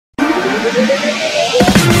Hi,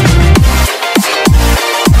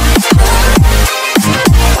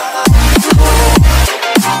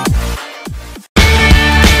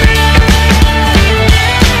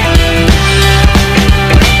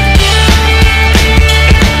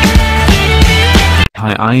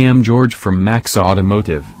 I am George from Max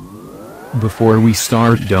Automotive. Before we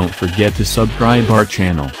start, don't forget to subscribe our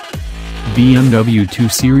channel. BMW 2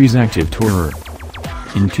 Series Active Tourer.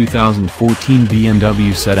 In 2014,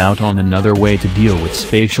 BMW set out on another way to deal with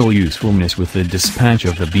spatial usefulness with the dispatch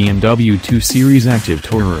of the BMW 2 Series Active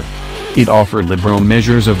Tourer. It offered liberal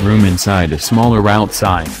measures of room inside a smaller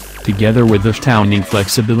outside, together with astounding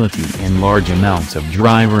flexibility and large amounts of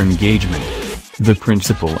driver engagement. The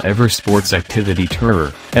principal ever sports activity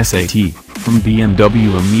tourer, SAT, from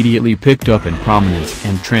BMW immediately picked up in prominence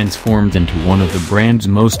and transformed into one of the brand's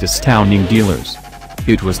most astounding dealers.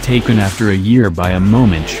 It was taken after a year by a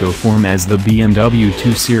moment show form as the BMW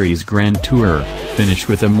 2 Series Gran Tourer, finished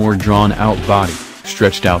with a more drawn-out body,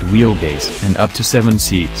 stretched-out wheelbase and up to 7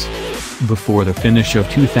 seats. Before the finish of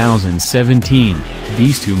 2017,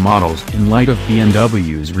 these two models, in light of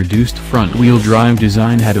BMW's reduced front-wheel drive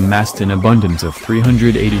design, had amassed an abundance of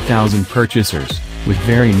 380,000 purchasers, with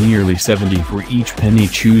very nearly 70 for each penny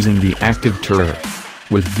choosing the Active Tourer.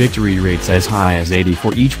 With victory rates as high as 80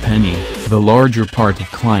 for each penny, the larger part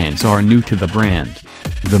of clients are new to the brand.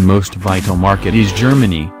 The most vital market is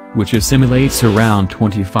Germany, which assimilates around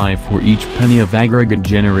 25 for each penny of aggregate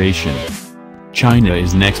generation. China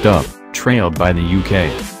is next up, trailed by the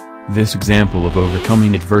UK. This example of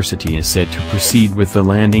overcoming adversity is set to proceed with the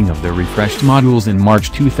landing of the refreshed models in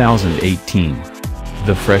March 2018.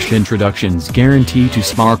 The fresh introductions guarantee to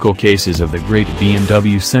sparkle cases of the great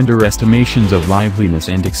BMW center estimations of liveliness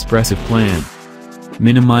and expressive plan.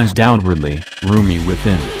 Minimized outwardly, roomy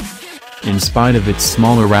within. In spite of its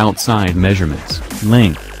smaller outside measurements,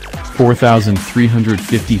 length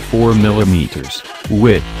 4,354 mm,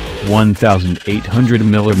 width 1,800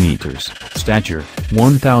 mm, stature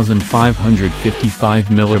 1,555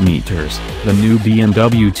 mm, the new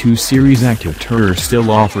BMW 2 Series Active Tourer still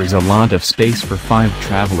offers a lot of space for 5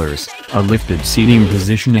 travelers, a lifted seating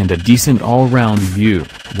position and a decent all-round view,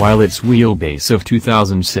 while its wheelbase of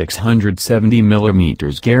 2,670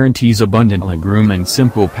 mm guarantees abundant legroom and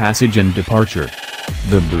simple passage and departure.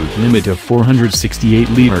 The boot limit of 468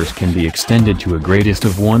 liters can be extended to a greatest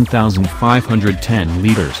of 1,510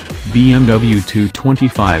 liters, BMW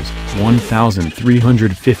 225's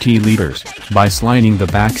 1,350 liters, by sliding the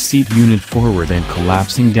back seat unit forward and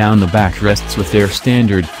collapsing down the backrests with their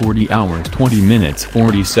standard 40 hours 20 minutes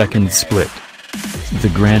 40 seconds split. The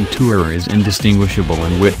Gran Tourer is indistinguishable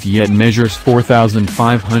in width yet measures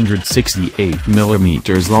 4,568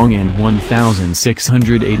 mm long and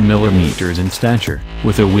 1,608 mm in stature,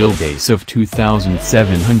 with a wheelbase of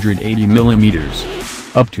 2,780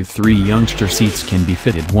 mm. Up to 3 youngster seats can be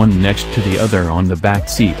fitted one next to the other on the back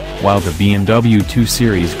seat, while the BMW 2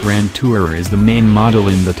 Series Gran Tourer is the main model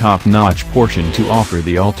in the top-notch portion to offer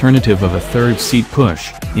the alternative of a third seat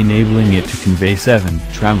push, enabling it to convey 7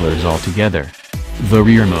 travelers altogether. The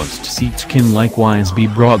rearmost seats can likewise be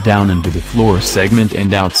brought down into the floor segment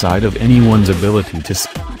and outside of anyone's ability to